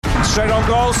Straight on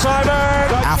goal, Simon.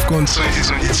 AFCON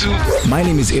 2022. My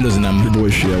name is Elos and I'm the boy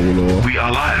Shia. We are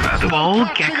live at the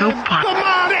Ballgecko Podcast. The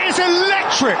man is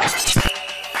electric.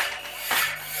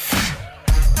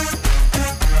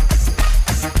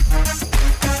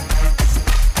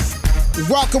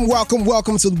 Welcome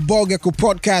to the Ballgecko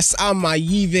Podcast. I'm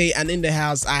Mayowa, and in the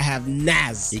house I have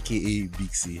Naz, aka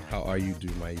Big C. How are you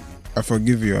doing, Mayowa? I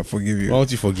forgive you. Why don't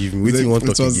you forgive me?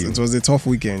 It was a tough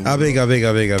weekend. I beg.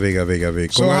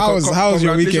 So how was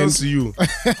your weekend? To you. I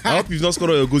hope you've not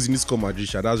scored all your goals in this Copa Madrid.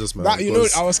 That's just my.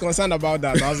 I was concerned about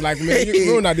that. I was like, man,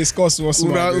 you wanna discuss what's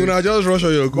Una just rush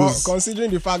all your goals. But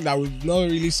considering the fact that we've not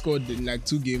really scored in like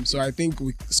 2 games, so I think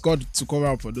we scored to cover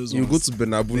up for those you ones. go to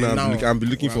Bernabeu and be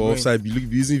looking for offside. Be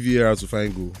using VAR to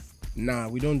find goal. Nah,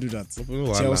 we don't do that.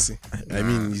 Chelsea. I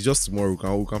mean, it's just tomorrow. We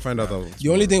can find out. The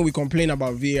only thing we complain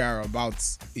about VAR about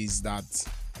is that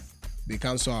they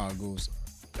cancel our goals.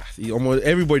 Almost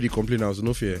everybody complain now, so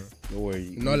no fear. Don't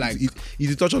worry. Not like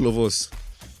it's touch all of us.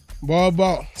 But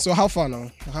so how far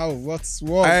now? What's up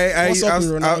with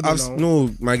Ronaldo now? No,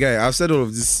 my guy. I've said all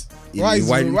of this. Why is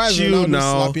Ronaldo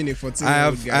now. slapping a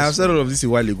 14-year-old I have said all of this a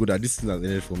while ago that this thing has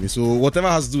ended for me. So whatever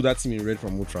has to do that team in red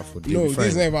from Old Trafford. No, this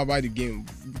is never about the game.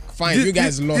 Fine, you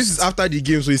guys lost. This is after the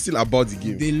game, so it's still about the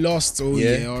game. They lost. Oh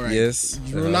yeah, all right. Yes.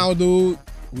 Ronaldo,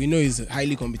 we know is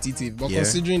highly competitive, but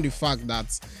considering the fact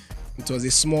that it was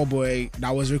a small boy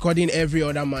that was recording every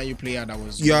other Man U player that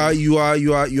was. You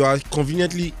are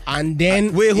conveniently. And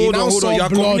then wait, hold on. You are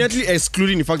conveniently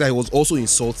excluding the fact that he was also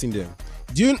insulting them.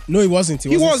 Do you know he wasn't?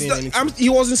 He was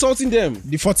insulting them.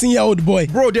 The 14-year-old boy.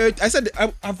 Bro,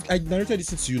 I narrated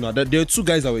this to you now. That there are 2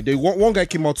 guys that were there. One guy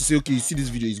came out to say, okay, you see this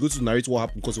video. He's going to narrate what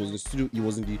happened because he was in the studio. He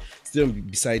was in the studio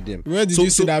beside them. Where did you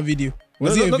see that video?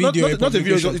 Was it a video? Not a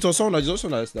video. It was someone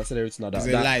that said everything. It's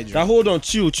a lie. That hold on,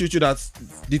 chill. That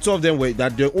the 2 of them were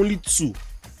that there are only 2.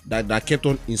 That kept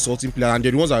on insulting players, and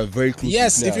the ones that are very close.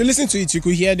 Yes, if you listen to it, you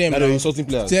could hear them insulting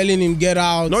players, telling him get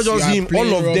out. Not just him,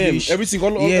 all of rubbish. Them, every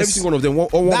single one of them.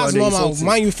 That's normal.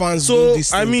 Man U fans do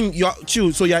this. I mean, you're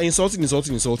chill. So you're insulting,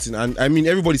 and I mean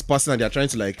everybody's passing, and they're trying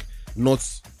to like not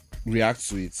react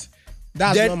to it.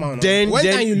 That's normal.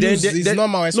 When you lose, it's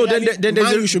normal. No, then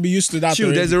Man U should be used to that.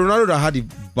 Chill. There's a Ronaldo that had a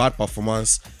bad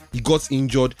performance. He got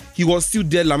injured. He was still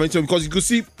there lamenting because you could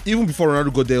see even before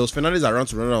Ronaldo got there, it was Fernandes around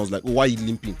to Ronaldo. I was like, oh, why are you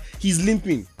limping? He's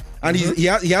limping, and he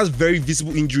has very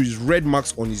visible injuries, red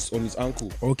marks on his ankle.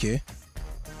 Okay,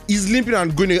 he's limping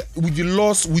and going with the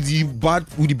loss, with the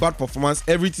bad performance,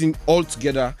 everything all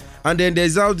together. And then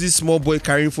there's now this small boy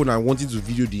carrying phone and wanting to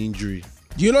video the injury.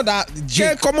 Do you know that?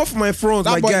 Yeah, come off my front,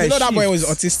 my guy. You know that boy was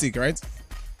autistic, right?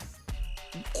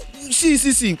 See.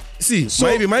 So,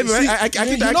 maybe.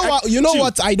 You know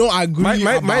what? I don't agree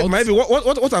about. Maybe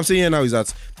what I'm saying here now is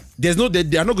that they are not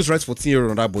going to write 14-year-old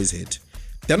on that boy's head.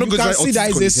 They're not going to write. You can see that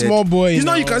he's a small boy. He's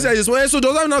not. You can see that he's a small. So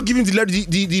does that not give him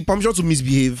the permission to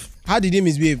misbehave? How did he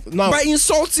misbehave? Now by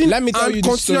insulting. Let me tell you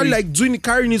the story. Like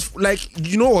carrying his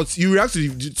you know what? You react to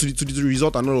the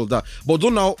result and all of that, but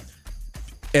don't now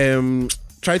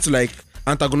try to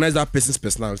antagonize that person's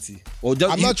personality. Or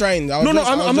just, I'm not trying. I'm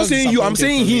not saying you. I'm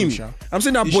saying him. I'm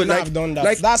saying that boy. Have done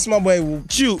that. That small boy.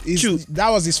 Chill. That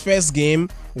was his first game.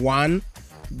 1.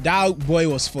 That boy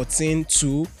was 14.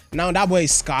 2. Now that boy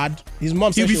is scarred. His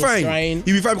mom said she was crying.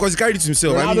 He'll be fine because he carried it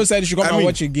himself. Ronaldo said he should come and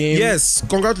watch a game. Yes,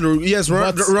 congratulations. Yes,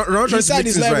 Ronaldo he said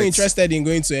he's never interested in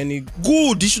going to any.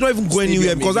 Good. He should not even go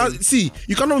anywhere because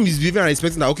you cannot misbehave and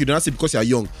expecting that. Okay, don't say because you're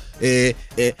young.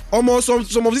 Almost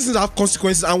some of these things have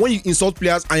consequences, and when you insult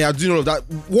players and you're doing all of that,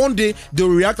 one day they'll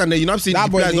react and then you're not saying that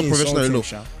the player is not professional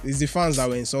enough. It's the fans that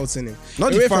were insulting him.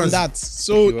 Not away the fans. From that.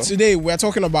 So today we're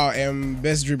talking about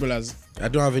best dribblers. I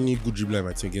don't have any good dribbler in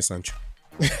my team against Sancho.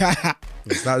 You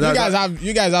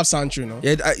guys have Sancho, no?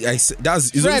 Yeah,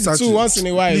 that's Fred too. Once in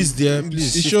a while, please.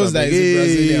 It shows that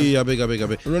he's a Brazilian. I beg.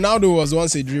 Ronaldo was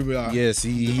once a dribbler. Yes,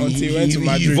 he went to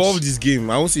Madrid. He evolved this game.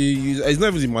 I won't say it's not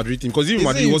even the Madrid team because even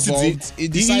Madrid he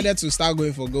decided to start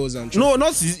going for goals and. No,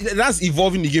 that's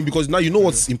evolving the game because now you know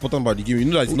what's important about the game. You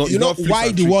know that it's not. You know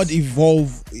why the word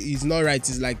evolve is not right.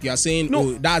 It's like you are saying,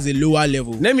 no, that's a lower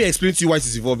level. Let me explain to you why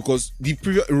it's evolved because the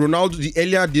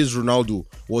earlier days Ronaldo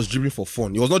was dribbling for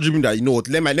fun. He was not dribbling that, you know what,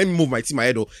 let me move my team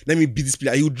ahead or let me beat this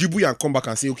player. He would dribble you and come back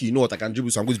and say, okay, you know what, I can dribble,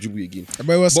 so I'm going to dribble you again. But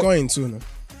he was scoring too, no?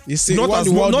 You see, not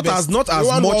as much as no,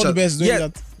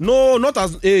 not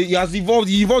as he has evolved.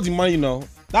 He evolved in Man U now.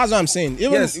 That's what I'm saying.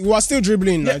 Even he was still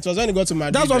dribbling. Yeah. It was when he got to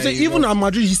Madrid. That's what I'm saying. Even at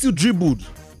Madrid, he still dribbled.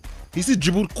 He still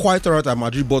dribbled quite alright at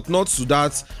Madrid, but not to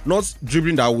that, not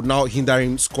dribbling that would now hinder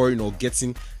him scoring or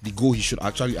getting the goal he should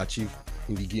actually achieve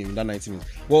in the game in that 90 minutes.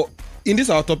 Well, in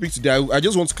this our topic today, I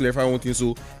just want to clarify one thing.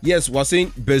 So yes, we're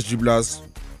saying best dribblers.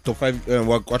 top 5.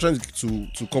 We're trying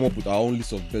to come up with our own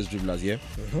list of best dribblers. Yeah.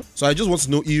 So I just want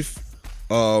to know if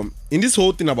in this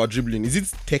whole thing about dribbling, is it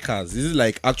techers? Is it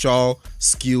like actual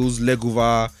skills, leg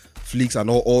over, flicks, and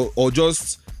all, or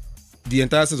just the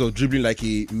entire sense of dribbling like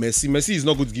a Messi? Messi is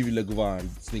not going to give you leg over and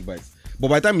snake bites, but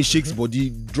by the time he shakes body,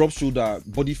 drop shoulder,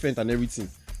 body feint, and everything.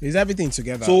 It's everything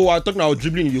together. So we're talking about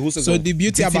dribbling in the whole sense. So of the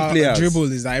beauty about players.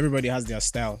 dribble is that everybody has their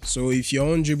style. So if your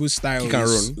own dribble style can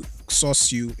is run.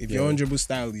 sauce you, if your own dribble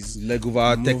style is leg over,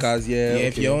 techers,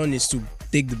 if your own is to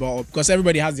take the ball up, because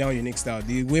everybody has their own unique style.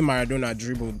 The way Maradona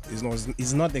dribbled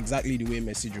is not exactly the way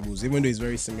Messi dribbles, even though it's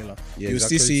very similar. You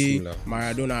still see similar.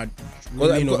 Maradona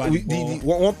rolling over the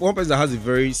ball. One person that has a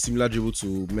very similar dribble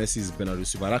to Messi is Bernardo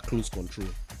Silva. That close control.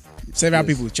 Several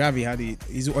people. Xavi had it.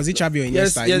 Was it Xavi or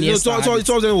Iniesta? Yes. No, it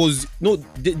was them was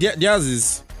theirs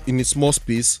is in a small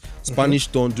space, Spanish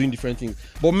done doing different things.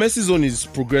 But Messi's own is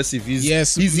progressive. He's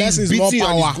Messi's more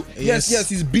power.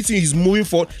 He's beating. He's moving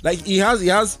forward. Like he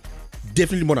has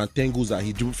definitely more than 10 goals that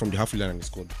he dribbled from the halfway line and he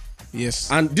scored.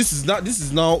 Yes. And this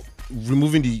is now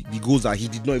removing the goals that he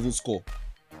did not even score.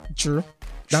 True.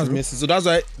 That's Messi. So that's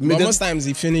why. But most times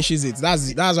he finishes it.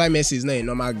 That's why Messi is not a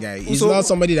normal guy. He's not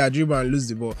somebody that dribble and lose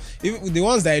the ball. If the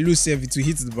ones that he lose, it will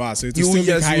hit the bar. So it will still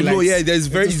make highlights. It's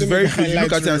very good. You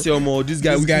look at it and say, this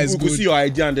guy is good. See your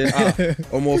idea and then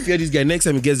fear this guy. Next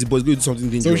time he gets the ball, he's going to do something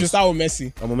dangerous. So we should start with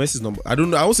Messi. Messi's number. I don't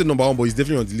know. I won't say number 1, but he's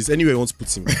definitely on the list. Anywhere he wants to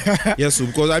put him. Yes, so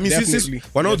because I mean, since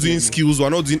we're not doing skills, we're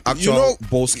not doing actual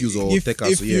ball skills or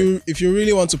techers. If you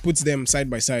really want to put them side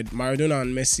by side, Maradona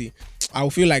and Messi, I will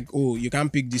feel like, you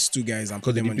can't pick these two guys and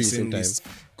put them on the same list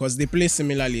because they play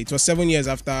similarly. It was 7 years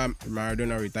after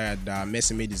Maradona retired that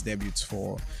Messi made his debut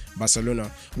for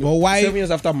Barcelona. But why? 7 years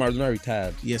after Maradona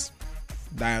retired. Yes,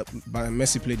 that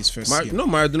Messi played his first year. No,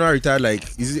 Maradona retired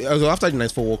after the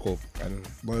 '94 World Cup.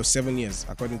 But it was 7 years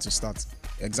according to stats.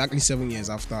 Exactly 7 years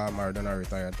after Maradona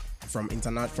retired from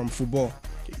football.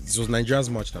 This was Nigeria's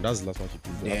match now. That's the last match he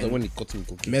played. After when he cut him,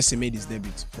 Messi made his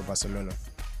debut for Barcelona.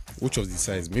 Which was the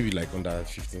size? Maybe like under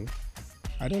 15.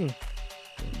 I don't know.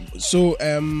 So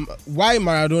why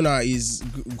Maradona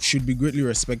should be greatly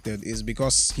respected is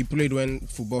because he played when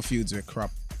football fields were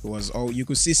crap. It was you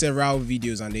could see several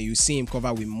videos and then you see him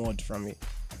covered with mud from it.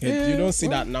 You don't see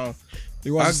that now.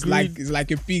 It was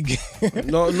like a pig.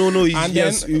 No. And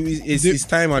it's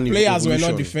time and players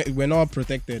were not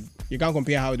protected. You can't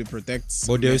compare how they protect.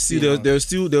 But there were still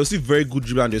very good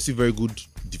dribblers and there were still very good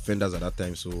defenders at that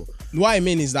time. So what I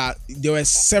mean is that there were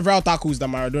several tackles that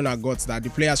Maradona got that the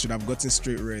players should have gotten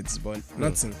straight reds, but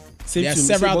nothing. There are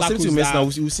several tackles now.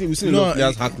 We've seen a lot of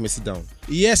players hack Messi down.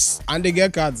 Yes, and they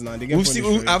get cards now.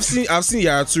 I've seen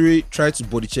Yaya Toure try to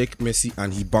body check Messi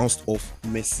and he bounced off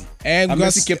Messi. And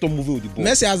Messi kept on moving with the ball.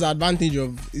 Messi has the advantage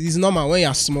of it's normal when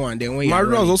you're small and then when you're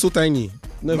Maradona was also tiny.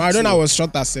 Maradona was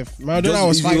short as if. Maradona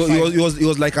was 5'5". He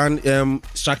was like an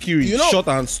Shaqiri, short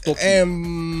and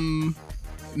stocky.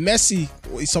 Messi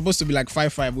is supposed to be like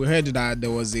 5'5". We heard that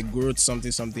there was a growth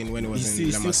something when it was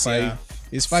in La Masia.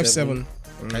 He's 5'7".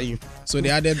 So they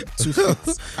added 2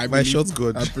 feet. My shot's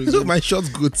good. My shot's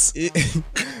good.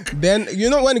 Then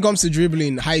when it comes to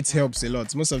dribbling, height helps a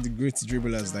lot. Most of the great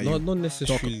dribblers that not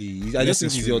necessarily. I just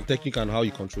think it's your technique and how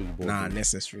you control the ball. Nah,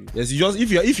 necessarily. Yes,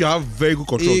 if you have very good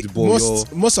control of the ball.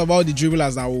 Most of all the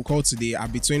dribblers that we'll call today are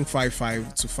between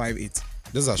 5'5" to 5'8".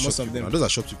 Those are short people now. Those are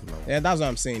short people now. Yeah, that's what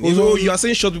I'm saying. You are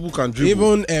saying short people can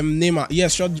dribble. Even Neymar,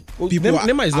 yes, short people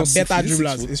Neymar is are better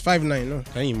dribblers. It's 5'9", no?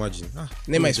 Can you imagine?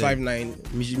 Neymar is 5'9".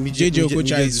 JJ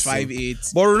Okocha is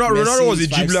 5'8". But Ronaldo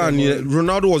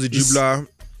was a dribbler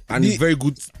and he's very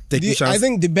good technician. I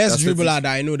think the best dribbler that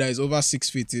I know that is over 6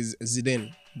 feet is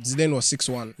Zidane. Zidane was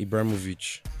 6'1".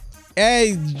 Ibrahimovic.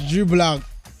 Hey, dribbler.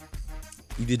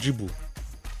 He did dribble.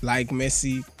 Like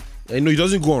Messi. No, he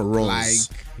doesn't go on runs.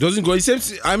 Doesn't go. Zidane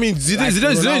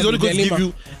is only going to give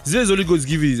you. Zidane is only going to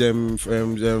give you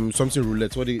something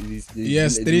roulette. What is?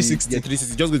 Yes, 360. Yeah,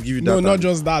 360. Just going to give you that. No, not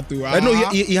just that too. I know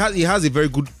he has a very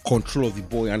good control of the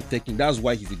ball and technique. That's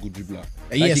why he's a good dribbler.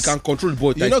 Yes, he can control the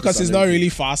ball. Because he's not really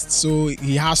fast, so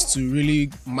he has to really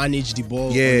manage the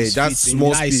ball. Yeah, that's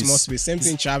small space. Same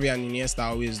thing Xavi and Iniesta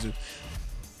always do.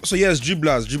 So yes,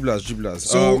 dribblers.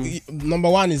 So number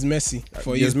 1 is Messi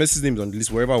for you. Yes, Messi's name is on the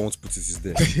list. Wherever I want to put it is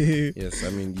there. Yes,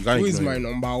 I mean you can't. Who is my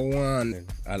number 1?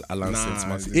 Alan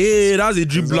Saint-Martin. Hey, that's a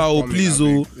dribbler. Please,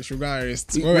 The sugar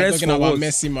arrest. We're talking about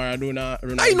Messi, Maradona,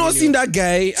 Ronaldo. I not seen that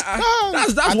guy.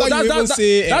 That's I thought you even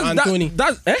say Anthony.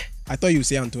 That's I thought you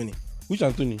say Anthony. Which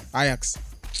Anthony? Ajax.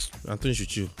 Anthony should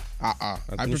chill.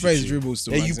 I prefer his dribbles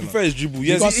to Yeah, you Maxima. prefer his dribble.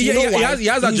 Yes, Because he you know why?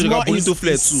 has that He's Joga not- Bonito his-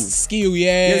 flair his too. Skill,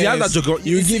 Yes, he has that Joga.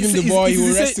 You give him the ball, he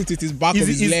will rest it with his back of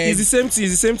his leg. It's the same thing.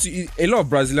 It's the same thing. A lot of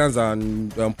Brazilians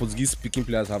and Portuguese speaking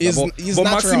players have He's that. But natural.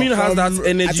 Maximin has that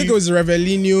energy. I think it was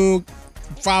Revelinho,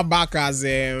 far back as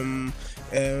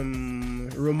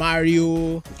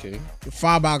Romario, Okay.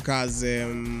 far back as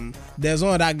there's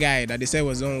one other guy that they said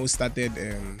was the one who started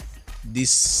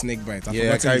this snake bite. I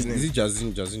Yeah, forgot his name. is it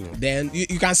Jazinho? Then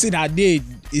you can see that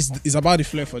it's about the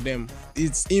flair for them.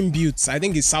 It's inbuilt. I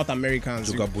think it's South Americans.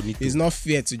 Joga Bonito. It's not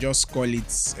fair to just call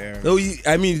it. No,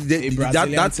 I mean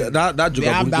Brazilian that team. Joga They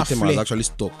have Bonito that team has flair. actually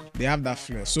stuck. They have that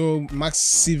flair. So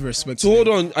massive respect. So to hold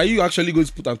them. on, are you actually going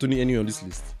to put Anthony anyway on this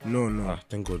list? No.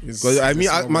 Thank God. It's- Because I mean,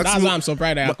 it's- Maximo, that's why I'm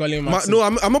surprised that I call him Maximo.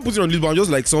 no, I'm not putting it on list, but I'm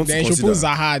just like someone Then to you should put consider.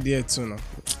 Zaha there too. No.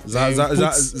 Zaha, No.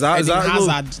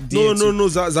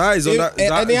 Zaha is on that.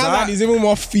 Eden Hazard is even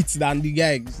more fit than the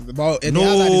guy. But Eden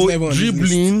Hazard is never on this list.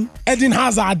 dribbling. Eden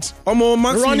Hazard.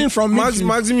 Running from midfield.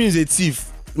 Maximin is a thief.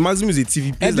 Maximin is a thief.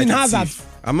 He plays Eden like a Hazard. thief.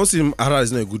 I'm not saying Hazard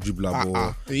is not a good dribbler,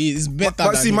 but He's better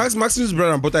but than see, him. Maximin's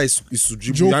bread and butter is to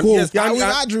dribble. Joko. And And we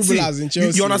had dribblers in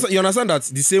Chelsea. You understand that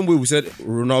the same way we said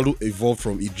Ronaldo evolved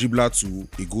from a dribbler to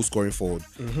a goal scoring forward.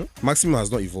 Maximin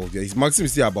has not evolved yet. Maximin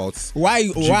is still about.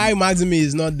 Why Maximin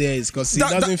is not there is because he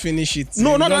doesn't finish it.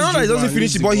 No, He not just that he dribble doesn't and finish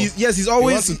lose it, the but ball. he's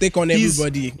always He wants to take on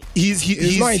everybody.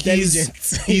 He's not intelligent.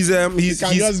 He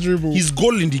can just dribble. His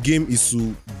goal in the game is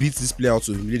to beat this player out,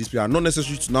 to humiliate this player, not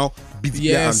necessarily to now beat the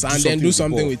player Yes, and then do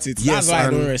something with it. Yes, That's why I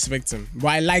and- don't respect him. But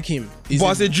I like him. But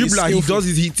as a dribbler,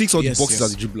 he ticks all the Yes, boxes yes.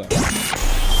 as a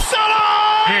dribbler.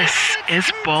 This is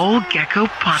Ballgecko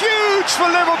Podcast. Huge for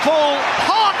Liverpool.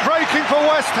 Heartbreaking for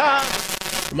West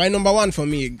Ham. My number one for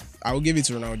me, I will give it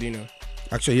to Ronaldinho.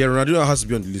 Actually, yeah, Ronaldo has to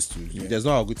be on the list too. There's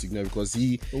no good signal because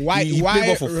he Why played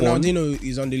ball for fun. Ronaldinho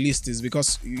is on the list is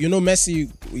because Messi,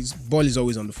 his ball is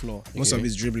always on the floor. Most Okay. of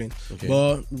his dribbling. Okay.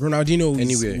 But Ronaldinho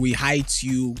Anywhere. will height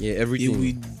you. Yeah, everything.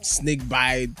 He will snake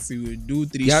bite. He will do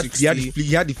He had 360.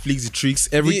 he had the flicks, the tricks,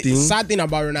 everything. The sad thing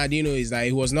about Ronaldinho is that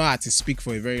he was not at his peak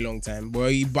for a very long time.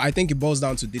 But I think it boils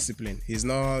down to discipline. He has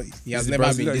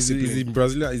never been disciplined. It's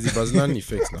the Brazilian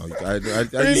effect now.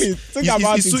 Really? Think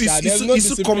about it, sir. There's no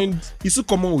discipline. He's so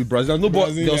common with Brazilians. No, but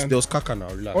Brazilian. there was Kaká now.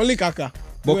 Relax. Only Kaká.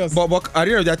 Who But else? at the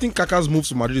end of the day, I think Kaká's move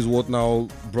to Madrid is what now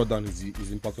brought down his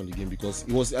impact on the game because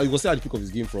he was still at the peak of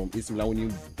his game from AC Milan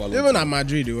winning Ballon Even d'Or. at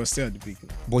Madrid, he was still at the peak.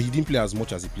 But he didn't play as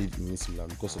much as he played in AC Milan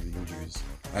because of the injuries.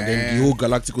 And then the whole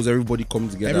Galacticos, everybody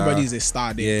comes together. Everybody is a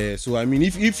star there. Yeah, so I mean,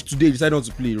 if today they decide not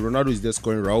to play, Ronaldo is there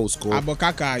scoring, Raul score. But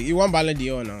Kaká, he won Ballon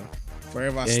d'Or now.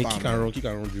 Forever Yeah, star. kick and run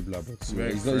dribbler, but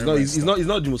Very he's forever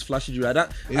not the most flashy dribbler. Not.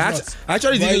 I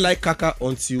actually But didn't like Kaká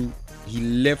until he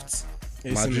left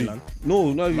AC Madrid. Milan.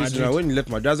 No, not Madrid. Madrid. When he left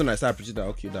Madrid, that's when I started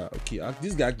appreciating that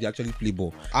this guy actually play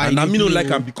ball. Ah, And I he mean, don't play like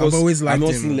him well. because I've always I'm liked not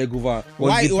him. seeing leg over.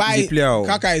 Why He's a player.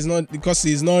 Kaká is not because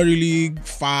he's not really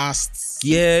fast.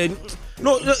 Yeah,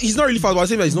 no, he's not really fast. But I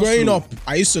say that he's not Growing slow. up,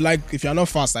 I used to like if you're not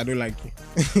fast, I don't like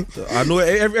you. I know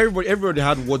everybody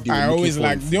had what they were I looking always for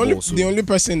like in the only football, so the only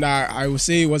person that I would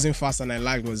say wasn't fast and I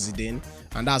liked was Zidane,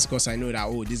 and that's because I know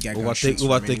that this guy can shoot from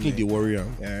overtaking the anywhere.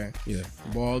 warrior. Yeah,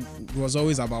 but it was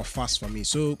always about fast for me.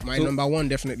 So my number one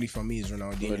definitely for me is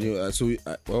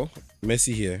Ronaldinho. Well,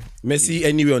 Messi here. Messi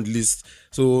anywhere on the list.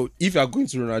 So if you are going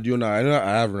to Ronaldo now, I know I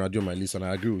have Ronaldo on my list and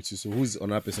I agree with you. So who's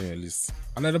another person on your list?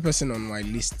 Another person on my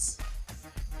list.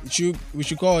 We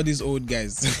should call all these old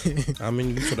guys. I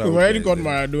mean, which other We've old already guy got is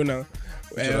there? Maradona.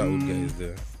 Which other old guy is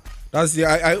there? That's the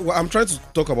I'm trying to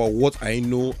talk about what I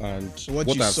know and What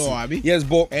you I've saw, seen. Abi? Yes,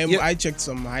 but I checked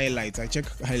some highlights.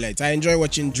 I enjoy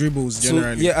watching dribbles so,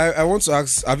 generally. I want to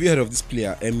ask, have you heard of this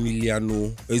player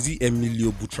Emiliano? Is he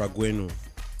Emilio Butragueno?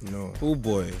 No. Oh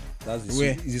boy,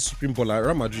 Where? He's a supreme baller.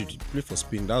 Real Madrid, he played for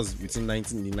Spain. That was in the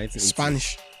 1980s.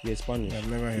 Spanish. Yeah, Spanish. I've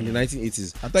never heard in the of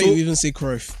 1980s. I thought you even say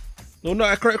Cruyff. No,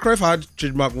 Cruyff had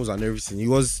trademark moves and everything.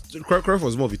 Cruyff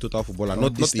was more of a total footballer,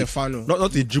 not Di Stefano. not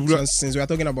a dribbler. Since we are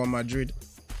talking about Madrid,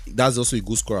 That's also a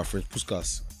goal scorer, French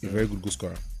Puskas, a very good goal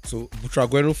scorer. So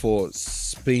Butragueno for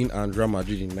Spain and Real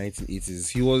Madrid in the 1980s.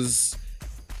 He was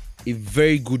a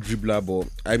very good dribbler, but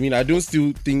I mean, I don't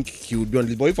still think he would be on the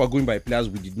list. But if we're going by players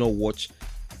we did not watch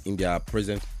in their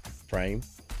present prime,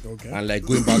 okay, and like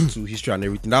going back to history and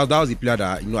everything, that was a player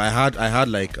that I had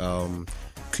like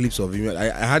clips of him. I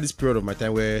had this period of my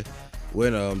time where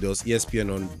when there was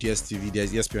ESPN on DSTV.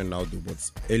 There's ESPN now though,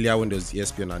 but earlier when there was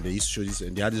ESPN and they used to show this,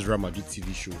 and they had this Real Madrid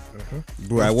TV show.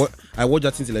 Bro, I watched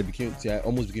that till I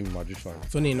almost became a Madrid fan.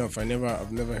 Funny enough, I've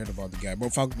never heard about the guy. But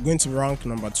if I'm going to rank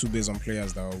number 2 based on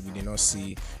players that we did not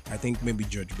see, I think maybe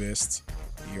George Best.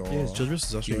 George Best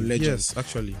is actually your legend. Yes,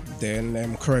 actually. Then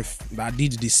Cruyff that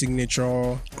did the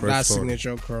signature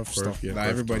Cruyff stuff that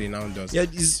everybody now does. Yeah,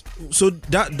 so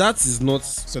that is not.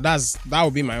 So that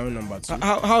would be my own number 2.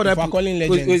 How would I put calling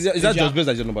legend? Is that George Best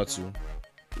as your number 2?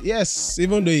 Yes,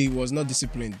 even though he was not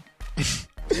disciplined.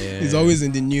 He's always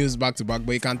in the news back to back,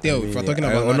 but you can tell if we're talking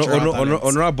about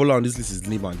honorable baller on this list is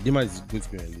Neymar. Neymar is going to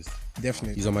be on my list.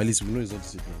 Definitely. He's on my list. We know he's not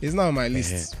disciplined. He's not on my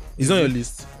list. He's not on your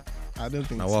list. I don't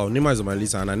think so. Wow, Neymar is on my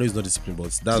list and I know he's not disciplined,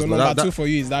 but that's so number 2 for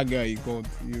you is that guy you called.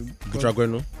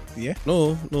 Butragueno? Yeah?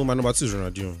 No, my number 2 is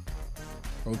Ronaldinho.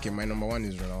 Okay, my number 1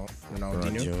 is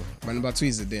Ronaldinho. My number 2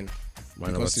 is Zidane.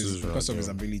 Because of his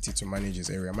ability to manage his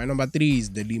area. My number 3 is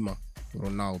De Lima.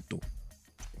 Ronaldo.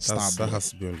 That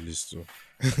has to be on the list too.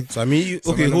 So I mean,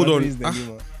 okay, hold on.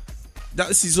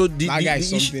 That guy is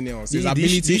something else. His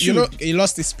ability, he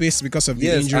lost his pace because of the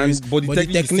injuries, but the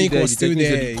technique was still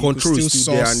there. The control is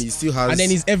still there, and he still has. And then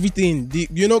he's everything.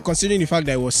 Considering the fact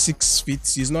that he was 6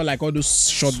 feet, he's not like all those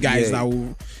short guys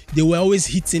they were always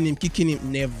hitting him, kicking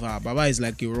him. Never. Baba is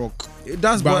like a rock.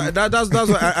 That's why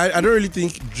I don't really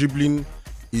think dribbling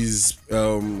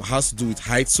has to do with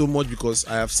height so much, because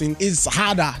I have seen it's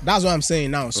harder. That's what I'm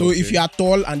saying now. So if you are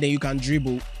tall and then you can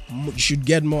dribble, you should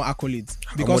get more accolades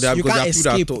because you can't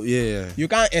escape. You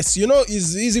can't. It's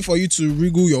easy for you to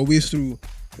wriggle your way through.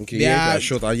 Okay, they're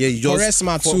short. You just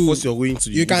force your way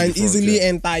into. You can easily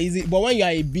enter easy, but when you are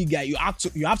a big guy, you have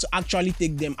to actually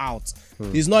take them out.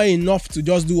 It's not enough to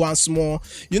just do one small.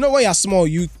 When you're small,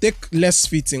 you take less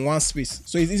feet in one space,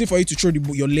 so it's easy for you to throw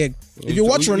your leg. If you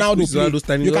watch Ronaldo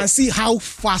play, you can see how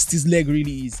fast his leg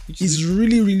really is. He's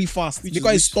really, really fast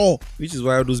because he's tall. Which is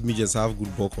why all those midgets have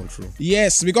good ball control.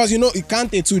 Yes, because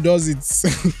Kante too does it.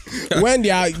 When they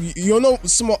are,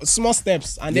 small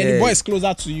steps, and then the ball is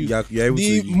closer to you.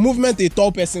 The movement a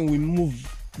tall person will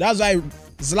move. That's why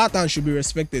Zlatan should be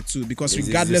respected too, because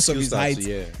regardless of his height,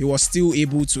 he was still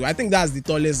able to. I think that's the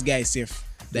tallest guy safe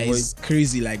that is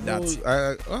crazy like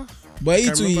that. But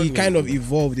he kind of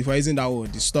evolved, if I isn't that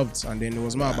word, he stopped, and then it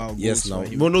was more about goals.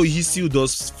 No, he still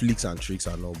does flicks and tricks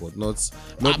and all, but not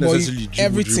necessarily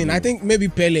everything. Dribble. I think maybe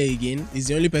Pele again is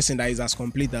the only person that is as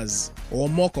complete or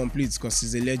more complete, because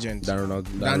he's a legend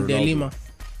than De Lima.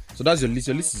 So that's your list.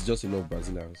 Your list is just a lot of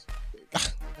Brazilians.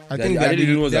 I think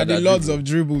they are the lords of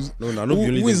dribbles.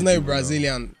 Who is not a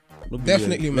Brazilian?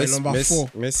 Definitely my number 4.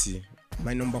 Messi.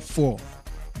 My number 4,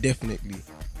 definitely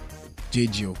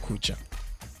JJ Okocha.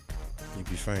 You'll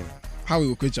be fine. How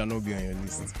will Okocha not be on your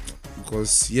list?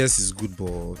 Because yes, it's good,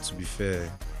 but to be fair,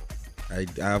 I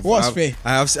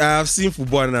have seen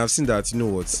football and I've seen that that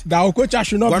Okocha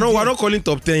should not. We're not calling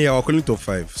top 10 here. We're calling top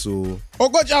 5. So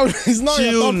Okocha is not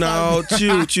chill your top now.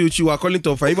 5. chill. We're calling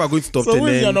top 5. If we're going to top 10, so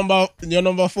who's your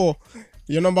number 4?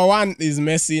 Your number 1 is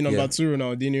Messi. Number 2,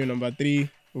 Ronaldinho. Number 3,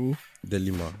 who? De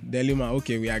Lima.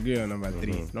 Okay, we agree on number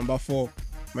 3. Number 4.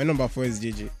 My number 4 is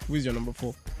JJ. Who is your number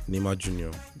 4? Neymar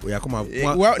Jr. Put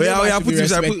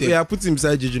him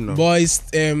beside JJ now. Boys,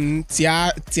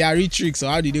 Thierry tricks,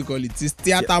 or how did they call it? It's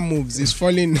theater moves. It's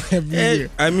falling everywhere.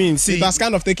 I mean, see, that's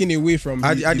kind of taken away from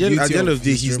at the end of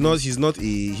the day, he's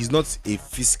not a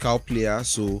physical player.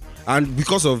 So, and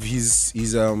because of his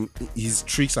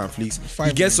tricks and flicks,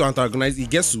 he gets to antagonize. He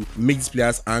gets to make these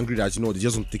players angry that they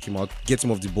just don't take him out, get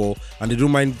him off the ball, and they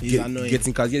don't mind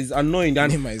getting cards. It's annoying.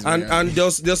 And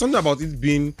there's something about it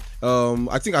being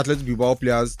I think Athletic Bilbao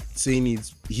players saying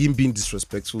it's him being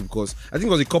disrespectful, because I think it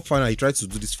was a cup final, he tried to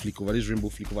do this rainbow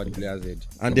flick over the player's head,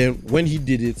 and then when he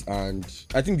did it, and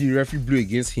I think the referee blew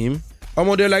against him,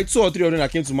 there like 2 or 3 of them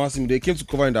that came to mass him, they came to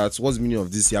cover him that what's the meaning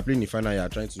of this, you're playing in the final, you're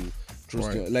trying to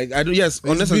like I don't. Yes,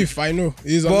 unnecessary. Beef, I know.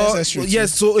 It's unnecessary.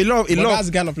 Yes, so a lot. That's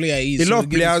the kind of player he is. A lot of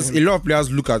players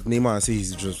look at Neymar and say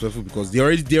he's disrespectful because they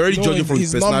already judging from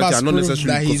his personality and not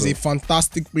necessarily that he's a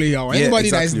fantastic player. Anybody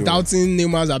that is doubting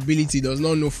Neymar's ability does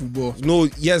not know football. No,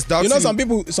 yes, doubting.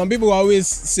 Some people always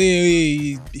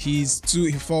say he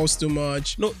falls too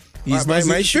much. No. I've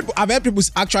heard people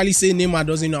actually say Neymar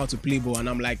doesn't know how to play ball, and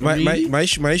I'm like, really? My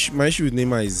issue with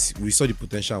Neymar is we saw the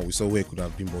potential and we saw where it could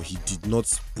have been, but he did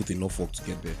not put enough work to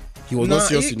get there. He was not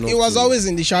serious enough. He was always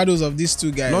in the shadows of these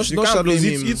two guys. Not shadows.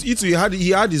 He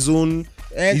had his own.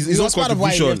 His own part of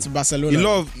why he left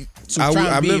Barcelona.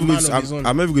 I'm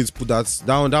never going to put that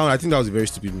down. I think that was a very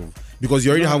stupid move. because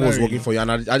you already Not have what's really. working for you,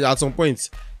 and at some point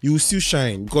you will still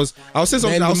shine. Because I'll say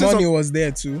something. Then I'll the say money something. was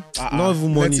there too. Not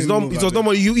even money. It was not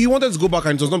money. He wanted to go back,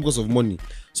 and it was not because of money.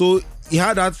 So he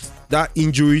had that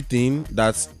injury thing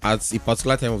that at a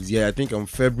particular time of the year, I think on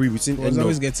February, between He was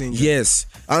always getting injured. Yes,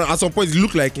 and at some point it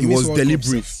looked like it was missed World Cup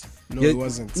deliberate. stuff. No, Yeah, it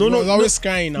wasn't. No, He no, was always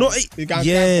crying. No, He can't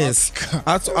yes. cry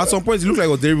back. At some point, it looked like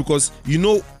it was deliberate because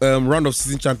round of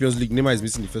season Champions League, Neymar is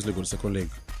missing the first leg or the second leg.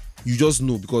 You just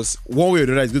know because one way or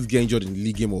the other, he's going to get injured in the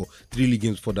league game or 3 league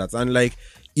games for that. And like,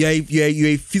 you're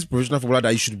a fit professional footballer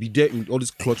that you should be there in all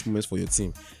these clutch moments for your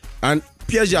team. And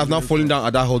PSG has now fallen down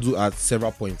at that hurdle at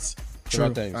several points.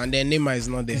 Several times. And then Neymar is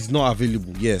not there. He's not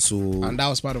available. Yeah, so And that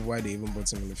was part of why they even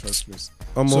bought him in the first place.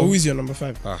 So who is your number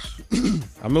 5?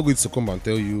 I'm not going to come and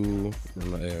tell you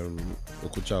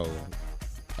Okocha.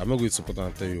 I'm not going to support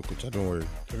and tell you Okocha. Don't worry.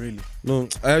 Really? No,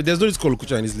 there's no need to call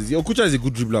Okocha in this list. Okocha is a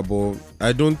good dribbler, but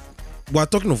I don't. We're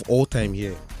talking of all time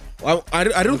here.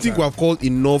 I don't think we have called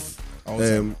enough. I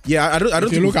don't. If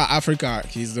think you look at Africa,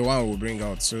 he's the one we'll bring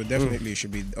out. So definitely it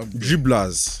should be up there.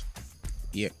 dribblers.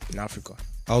 Yeah, in Africa.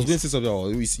 I was going to say something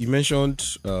about, you mentioned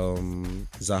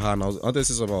Zaha, and I wanted to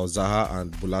say something about Zaha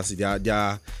and Bolasie.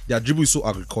 Their dribble is so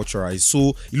agricultural. So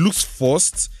it looks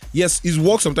forced. Yes, it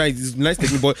works sometimes. It's nice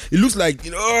technique, but it looks like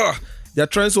they're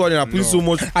trying so hard and are putting so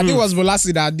much. I think it was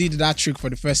Bolasie that did that trick for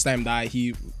the first time, that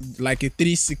he like a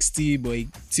 360, but he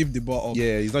tipped the ball up.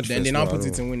 Yeah, he's not. Then they now put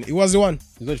it in win. It was the one.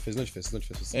 He's not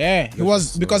first. Yeah, it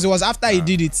was because it was after he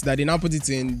did it that they now put it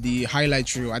in the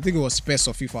highlight reel. I think it was Spurs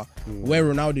or FIFA where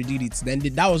Ronaldo did it. Then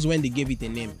that was when they gave it a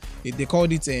name. They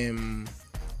called it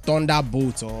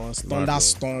Thunderbolt or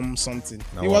Thunderstorm something.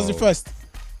 Oh, It was the first.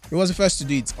 It was the first to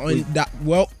do it. On that,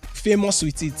 famous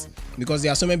with it because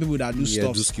there are so many people that do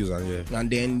stuff. Do skills and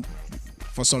then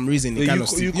for some reason Yeah, it kind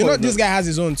of this guy has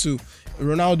his own too.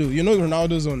 Ronaldo,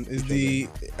 Ronaldo's own is the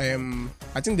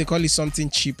I think they call it something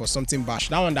cheap or something bash.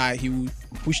 That one that he will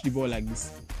push the ball like this.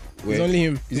 It's only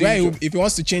him. If he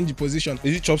wants to change the position.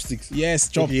 Is it chopsticks? Yes,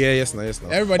 chop. Okay, yeah, yes, now.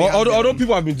 Everybody. Although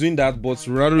people have been doing that, but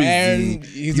Ronaldo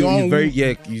he's the one very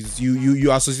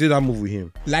you associate that move with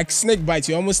him. Like snake bite.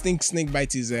 You almost think snake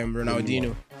bite is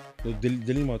Ronaldinho. No,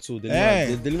 Delima too.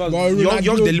 Young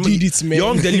Delima did it, man.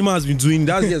 Young Delima has been doing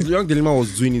that. Yes, Young Delima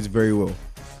was doing it very well.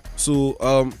 So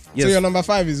yes. So your number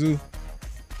 5 is who?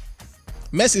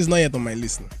 Messi is not yet on my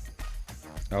list now.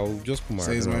 I'll just put Maradona.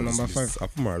 So he's my number 5. I'll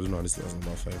put Maradona on this list as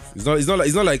number 5.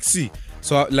 It's not like see.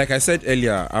 So like I said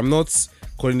earlier, I'm not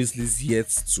calling this list yet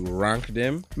to rank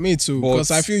them. Me too, because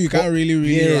I feel you can't really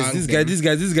rank them. These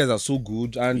guys are so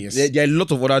good, and Yes. there are a lot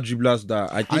of other dribblers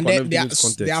that I think And are then not there, in this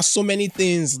context. there are so many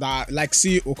things that, like,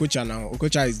 see Okocha now.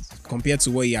 Okocha is compared to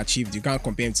what he achieved. You can't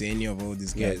compare him to any of all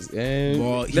these guys.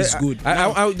 But he's good.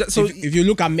 So If you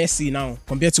look at Messi now,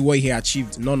 compared to what he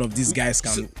achieved, none of these guys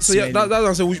can. So yeah, that's what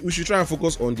I'm saying. We should try and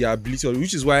focus on their ability,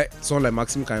 which is why someone like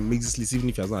Maxim can make this list even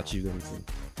if he has not achieved anything.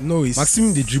 No, it's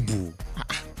Maxim the dribble.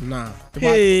 Nah.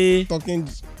 Hey. Talking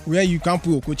where you can't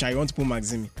put Okocha, you want to put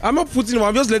Maximi. I'm not putting him.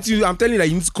 I'm just letting you. I'm telling you that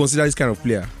you need to consider this kind of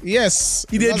player. Yes.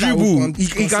 He did dribble.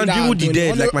 He can dribble the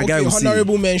dead, like my guy will say.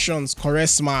 Honorable mentions,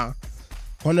 Quaresma.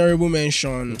 Honorable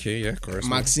mention. Okay, yeah, correct.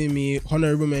 Maximi.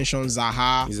 Honorable mention,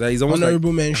 Zaha. He's almost honorable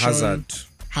like mention.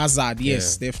 Hazard.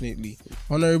 Yes, definitely.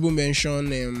 Honorable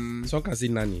mention. Someone can say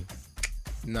Nani.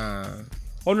 Nah.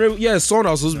 Honorable, yeah, someone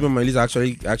else supposed to be on my list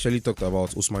actually talked about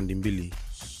Ousmane Dembele.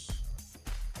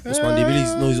 Ousmane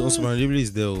Dembele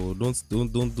is there.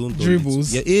 Don't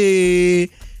Dribbles. Yeah,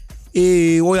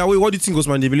 what do you think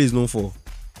Ousmane Dembele is known for?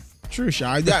 True,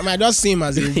 Sha. I just see him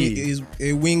as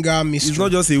a winger mystery. He's not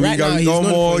just a winger no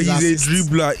more. He's a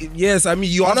dribbler. Yes, I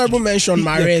mean you honorable mention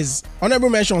Mahrez.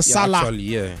 Honorable mention Salah. Actually,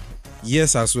 yeah.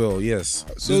 Yes, as well. Yes.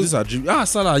 So these are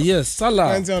Salah. Yes, Salah.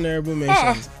 Plenty honorable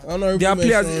mentions. They are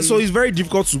players. So it's very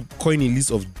difficult to coin a list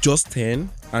of just 10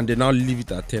 and then now leave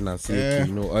it at 10 and say,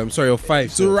 okay, I'm sorry, or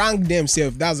 5. To rank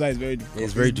themselves, that's why it's very difficult.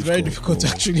 It's very difficult to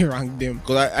actually rank them.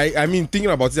 Because I mean,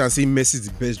 thinking about it and saying Messi is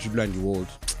the best dribbler in the world.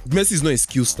 Messi is not a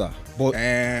skill star, but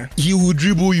he will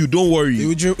dribble you. Don't worry.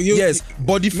 Yes,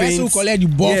 body feints. Messi will collect the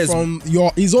ball from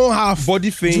his own half.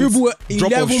 Body feints, dribble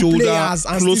drop of shoulder,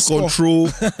 close control.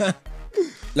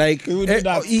 Like he will do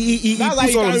that. That's why you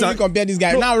puts can't really compare this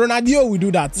guy. Now Ronaldinho will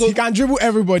do that. So he can dribble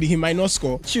everybody. He might not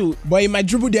score, but he might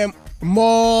dribble them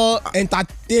more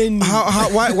entertaining.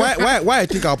 Why I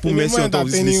think I'll put In a Messi more on top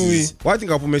of this entertaining list is, why I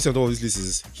think I'll put Messi on top of this list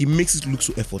is he makes it look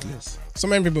so effortless. So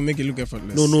many people make it look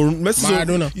effortless. No, Messi.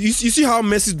 Maradona. You see how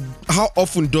Messi, how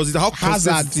often does it, how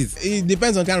consistent Hazard. it is. It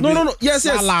depends on kind of No. Yes.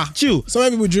 Salah. Chill. So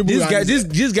many people dribble.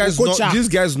 These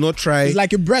guys not try. It's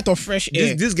like a breath of fresh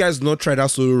air. These guys not try that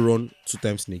solo run 2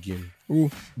 times in a game. Ooh.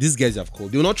 These guys have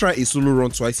called. They will not try a solo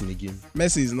run twice in a game.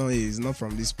 Messi is not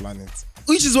from this planet.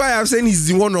 Which is why I'm saying he's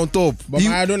the one on top. But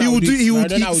Maradona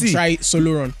would try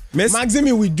solo run.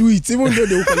 Maximi will do it, even though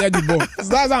they will collect the ball.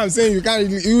 So that's what I'm saying. You can't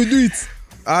really. He will do it.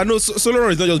 No, solo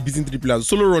run is not just beating 3 players.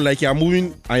 Solo run, like you're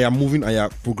moving and you're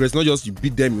progressing. Not just you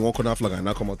beat them in one corner flag and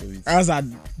now come out of it. Hazard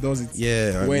does it.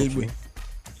 Yeah. Well,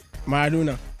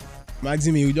 Maradona,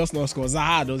 Maximi will just not score.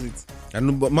 Zaha does it. I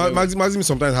know, but Maximi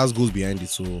sometimes has goals behind it.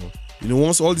 So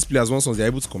once all these players they're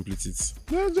able to complete it.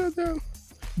 Yeah.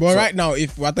 But right now,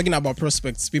 if we're talking about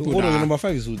prospects, people hold on, number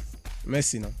 5 is who?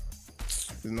 Messi now.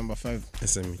 He's number 5.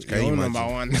 SMH. Can you imagine?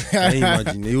 Number 1. Can you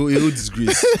imagine? He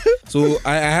disgrace. So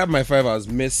I have my 5 as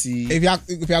Messi. If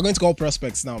you are going to call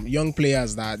prospects now, young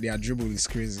players that their dribble is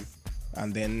crazy,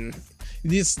 and then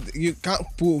you can't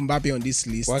put Mbappe on this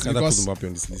list. Why can't I put Mbappe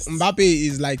on this list? Mbappe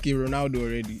is like a Ronaldo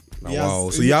already. Wow.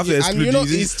 So you have to exclude and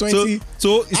he's 20.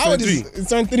 So he's 23. He's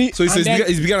 23. So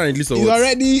he's bigger than at least. He's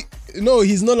already. No,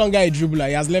 he's no longer a dribbler.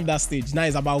 He has left that stage. Now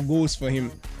it's about goals for him.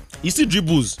 He still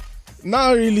dribbles.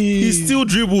 Not really. He still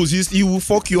dribbles. He will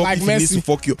fuck you up like if Messi. he needs to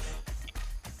fuck you up.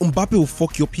 Mbappe will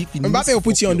fuck you up if he needs Mbappe will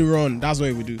put you on the run. That's what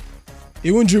he will do.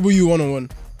 He won't dribble you one-on-one.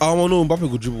 I don't know. Mbappe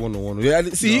will dribble one-on-one. Yeah,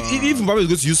 see, if Mbappe is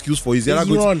going to use skills for it, is that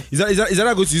going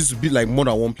to use to beat like more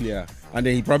than one player? And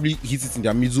then he probably hits it in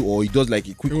their middle, or he does like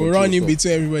a quick. He will run in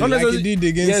between everybody like he did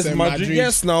against Madrid.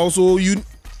 Yes, now. So he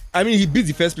beat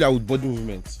the first player with body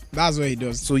movement. That's what he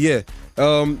does. So yeah,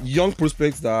 young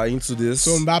prospects that are into this.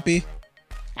 So Mbappe,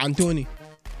 Anthony.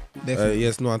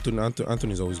 Yes, no,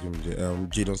 Anthony is always going to be there.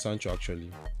 Jadon Sancho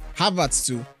actually. Havertz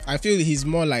too. I feel he's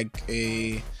more like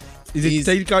a. He's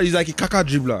like a Kaka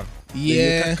dribbler.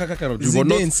 Yeah, Kaka kind of dribbler.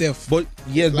 Not himself. But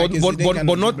yes, like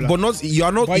but not. You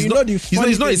are not. But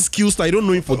he's not a skill star. You don't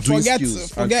know him for doing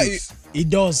skills. He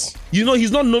does.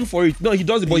 He's not known for it. No, he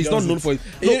does it, but he's not known for it.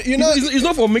 No, he's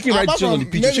not for making right decisions on the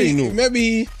pitch.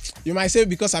 Maybe you might say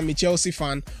because I'm a Chelsea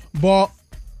fan, but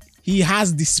he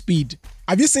has the speed.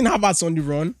 Have you seen Havertz on the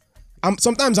run?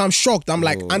 Sometimes I'm shocked. I'm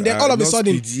like, and then all of a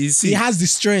sudden he has the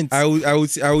strength. I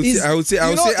would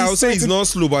say he's not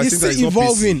slow, but I think that he's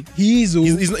evolving. Not he is.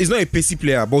 He's not a pacey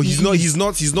player, but he's not. Do you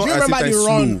remember the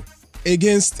run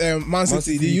against Man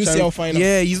City, the UCL final?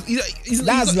 Yeah,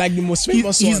 that's like the most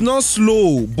famous one. He's not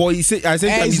slow, but he's not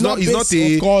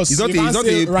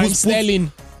a Raheem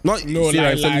Sterling.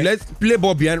 Let's play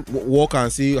ball behind Walker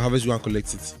and see how you can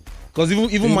collect it. Because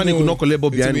even Mane could not collect ball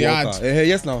behind Walker.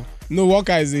 Yes, now. No,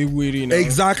 Walker is a weary now.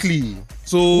 Exactly.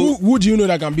 So who do you know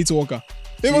that can beat Walker?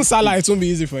 Even Salah, it won't be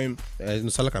easy for him.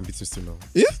 Salah can beat him still now.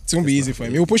 Yeah, it won't be easy for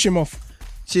him. He'll push him off.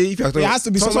 It has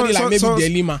to be somebody like maybe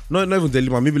Delima. No, not even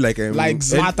Delima. Maybe like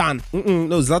Zlatan.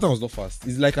 No, Zlatan was not fast.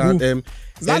 It's like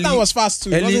Zlatan was fast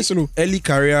too. Wasn't slow. Early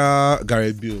career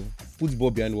Gareth Bale. Put the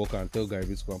ball behind Walker and tell Gareth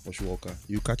Bale to go and push Walker.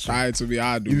 You catch him. It will be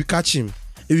hard. You will catch him.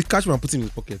 If you catch him and put him in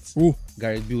his pocket. Who?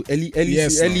 Gareth Bale.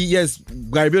 Yes.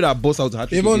 Gareth Bale that boss out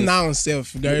hat. Even now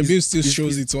himself, Gareth Bale still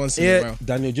shows it once in a while.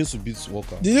 Daniel James will beat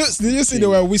Walker. Did you see they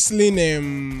were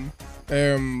whistling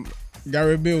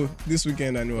Gareth Bale this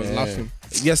weekend and he was laughing?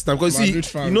 Yes, because he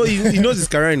knows his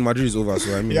career in Madrid is over,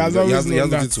 so I mean he has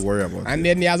nothing to worry about. And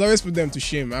then he has always put them to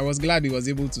shame. I was glad he was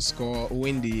able to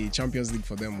win the Champions League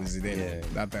for them with Zidane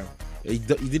that time. He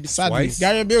did it sadly twice.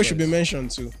 Gareth Bale should be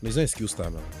mentioned too. He's not a skill star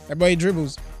now. But he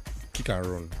dribbles. Kick and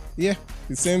run. Yeah,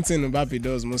 the same thing Mbappe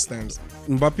does most times.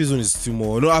 Mbappe's zone is still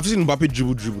more. No, I've seen Mbappe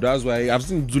dribble. That's why I've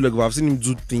seen him do Lego. I've seen him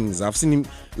do things. I've seen him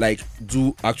like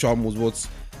do actual moves.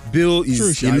 But Bale is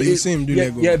true. You see him do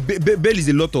Lego. Yeah, Bale is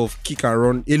a lot of kick and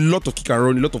run, a lot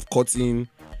of cutting.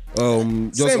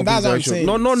 Same, that's what I'm saying.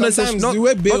 Not necessarily. The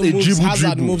way Bale moves,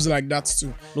 Hazard moves like that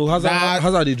too. No,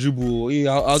 Hazard they dribble.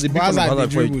 I was a big fan of Hazard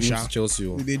before he came to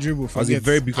Chelsea. They dribble. I was a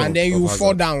very big fan. And then you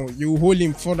fall down. You hold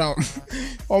him fall down.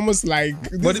 Almost like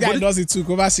this guy does it too.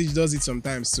 Kovacic does it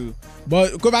sometimes too.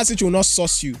 But Kovacic will not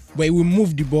sauce you, but he will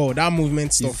move the ball. That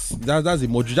movement stuff. That's the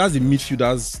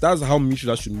midfielders. That's how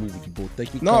midfielders should move with the ball.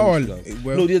 Technically, not all.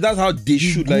 No, that's how they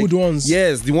should. Good like ones.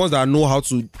 Yes, the ones that know how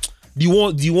to. The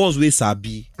ones where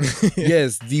sabi.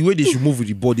 Yes, the way they should move with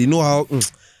the ball. They know how.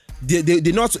 They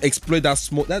know how to exploit that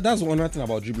small. That's one thing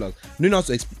about dribblers. They know how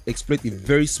to exploit a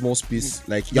very small space.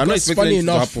 Like you're not expecting it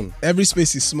to happen. Every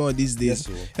space is small these days.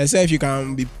 Yes, except if you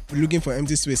can be looking for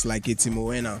empty space like a Timo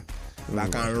Werner.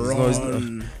 that can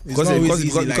run.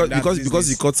 Because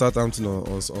he caught Southampton on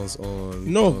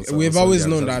No, on we've always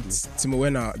Sunday, known that absolutely. Timo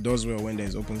Werner does well when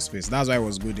there's open space. That's why he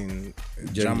was good in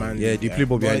Germany. Yeah, they play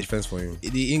ball behind But defense for him.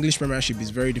 The English Premiership is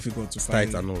very difficult to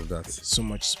find Tight and all of that. so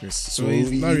much space. So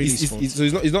it's not really his fault. So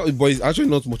he's not, but he's actually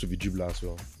not much of a dribbler as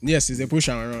well. Yes, it's a push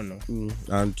and run now.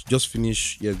 And just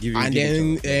finish, give him. And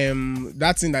then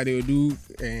that thing that they will do,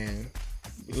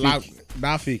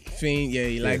 that fake thing,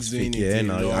 he likes doing it.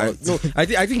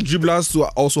 I think dribblers too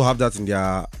also have that in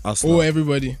their arsenal. Oh,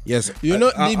 everybody. Yes.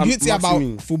 The beauty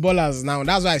about footballers now,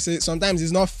 that's why I say sometimes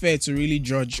it's not fair to really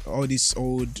judge all these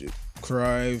old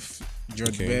Cruyff,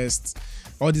 George Best,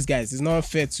 all these guys. It's not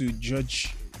fair to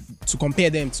judge, to compare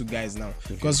them to guys now.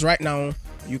 Because right now,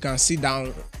 you can sit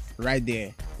down right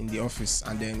there in the office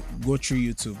and then go through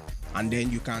YouTube, and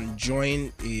then you can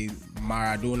join a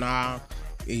Maradona,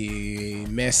 a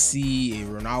Messi, a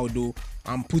Ronaldo,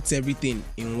 and put everything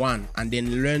in one, and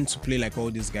then learn to play like all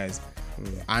these guys.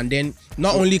 And then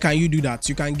not only can you do that,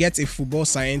 you can get a football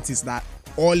scientist that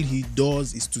all he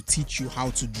does is to teach you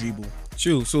how to dribble.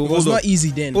 Chill. So it was not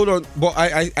easy then. Hold on, but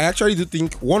I actually do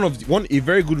think a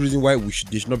very good reason why they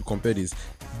should not be compared is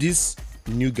these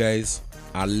new guys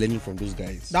are learning from those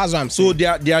guys. That's what I'm saying. So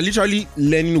they are literally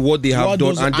learning what they have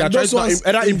done, and they are trying to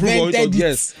either improve on it, or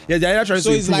they're either trying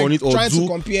to improve on it, or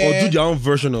do their own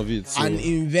version of it. So. An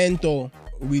inventor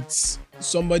with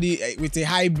somebody with a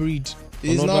hybrid.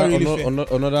 It's not really fair.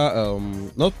 Another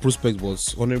not prospect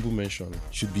but honorable mention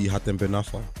should be Hatem Ben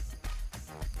Arfa.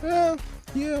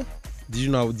 Yeah.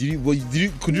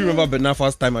 Could you remember Ben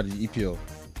Arfa's time at the EPL?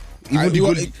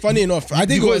 Funny enough, I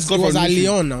think it was at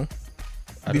Lyon now.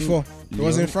 Before it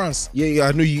was in France. Yeah,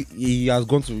 I know he has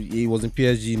gone to. He was in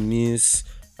PSG, Nice,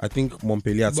 I think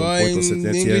Montpellier at some point or certain.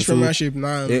 The English Premiership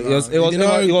now. It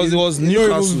was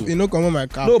Newcastle. You know, come on my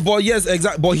cap. No, but yes,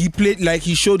 exactly. But he played like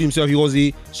he showed himself. He was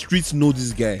a street know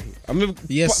this guy. I mean,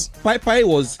 yes. Pai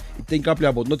was a technical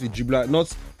player, but not a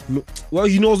dribbler. Well,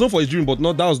 he was known for his dribbling,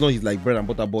 but that was not his like bread and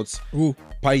butter. But who?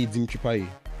 Dimitri Pai.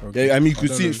 Okay. Yeah, I mean, you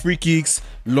could see free kicks,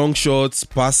 long shots,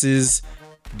 passes,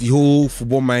 the whole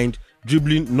football mind.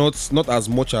 Dribbling not as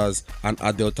much as an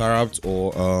Adel Tarabt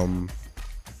or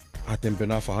Hatem Ben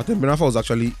Arfa. Hatem Ben Arfa was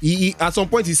actually he at some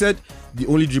point he said the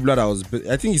only dribbler that was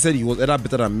I think he said he was either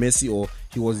better than Messi or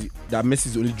that Messi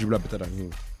is the only dribbler better than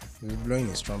him. He's blowing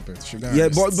his trumpet. Yeah,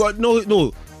 but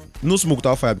no smoke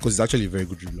without fire, because he's actually a very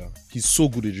good dribbler. He's so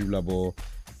good a dribbler, but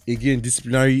again,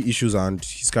 disciplinary issues and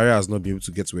his career has not been able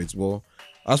to get to it. Well,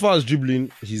 as far as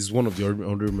dribbling, he's one of the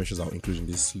honorable mentions I'll include in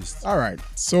this list. All right.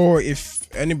 So if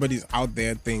anybody's out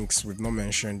there thinks we've not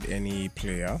mentioned any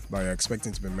player that you're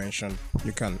expecting to be mentioned,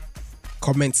 you can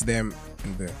comment them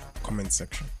in the comment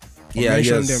section.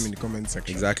 Mention them in the comment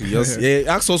section. Exactly. Just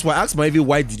ask maybe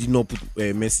why did he not put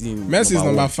Messi in Messi is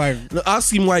number 1? 5. No,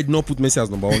 ask him why he did not put Messi as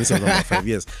number 1 instead of number 5.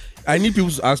 Yes. I need people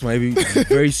to ask maybe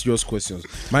very serious questions.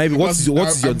 Maybe what is your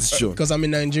decision? Because I'm a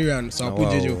Nigerian, so I'll put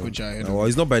JJ Okocha ahead. No,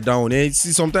 it's not by down.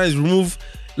 See, sometimes remove,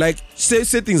 like say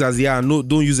things as they are. No,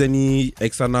 don't use any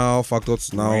external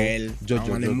factors now. Well,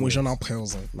 I'm an emotional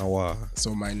person. Now,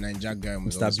 so my Niger guy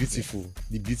was Mr. Beautiful.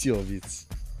 The beauty of it.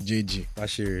 JJ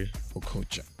Ashiri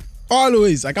Okocha.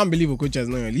 Always, I can't believe Okocha is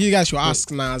not here. You guys should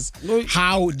ask Naz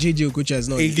how JJ Okocha is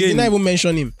not here. He did not even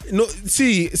mention him. No,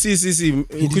 see.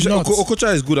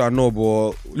 Okocha is good at no,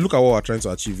 but look at what we're trying to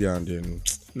achieve here and then.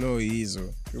 No, he is.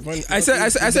 I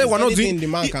said we're not doing.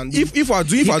 If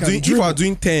we're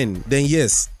doing 10, then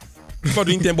yes. If we're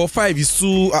doing 10, but 5 is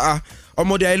too.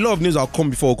 There are a lot of names that come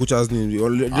before Okocha's name.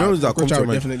 Okocha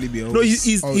will definitely be. No,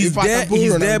 he's there.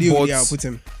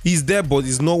 He's there, but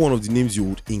he's not one of the names you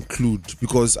would include,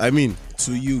 because I mean,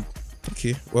 to you.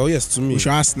 Okay, well, yes, to me. We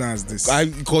should ask Naz this.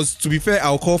 Because to be fair,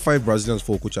 I'll call 5 Brazilians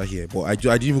for Okocha here, but I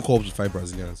didn't even call up to 5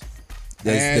 Brazilians.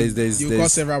 You call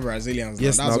several Brazilians.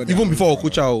 Yes, that's even before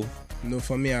Okocha. No,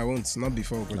 for me, I won't. Not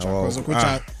before Okocha.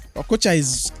 Because Okocha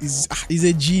is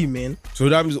a G, man. So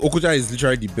that means Okocha is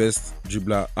literally the best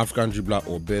dribbler, African dribbler,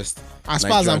 or best. As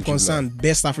far as I'm concerned,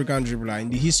 best African dribbler in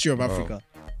the history of Africa.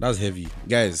 That's heavy,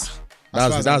 guys.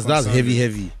 That's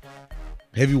heavy.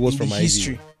 Heavy words from my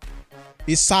history.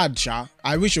 It's sad, Sha.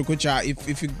 I wish Okocha,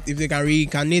 if they can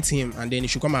reincarnate him and then he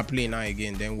should come and play now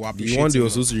again, then we'll appreciate it. The one they were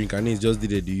supposed to reincarnate just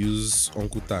did it. They use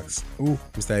Uncle Tax. Who?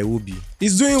 Mr. Iwobi.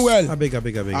 He's doing well. I beg.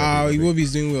 Iwobi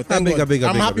is doing well. Thank God.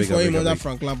 I'm happy for him under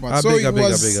Frank Lampard. So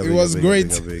it was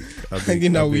great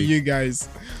hanging out with you guys.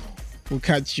 We'll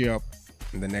catch you up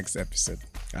in the next episode.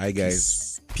 Alright,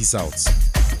 guys. Peace out.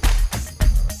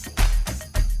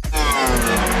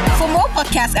 For more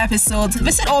podcast episodes,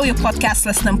 visit all your podcast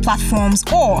listening platforms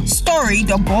or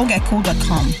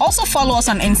story.ballgecko.com. Also follow us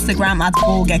on Instagram at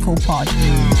Ballgecko Pod.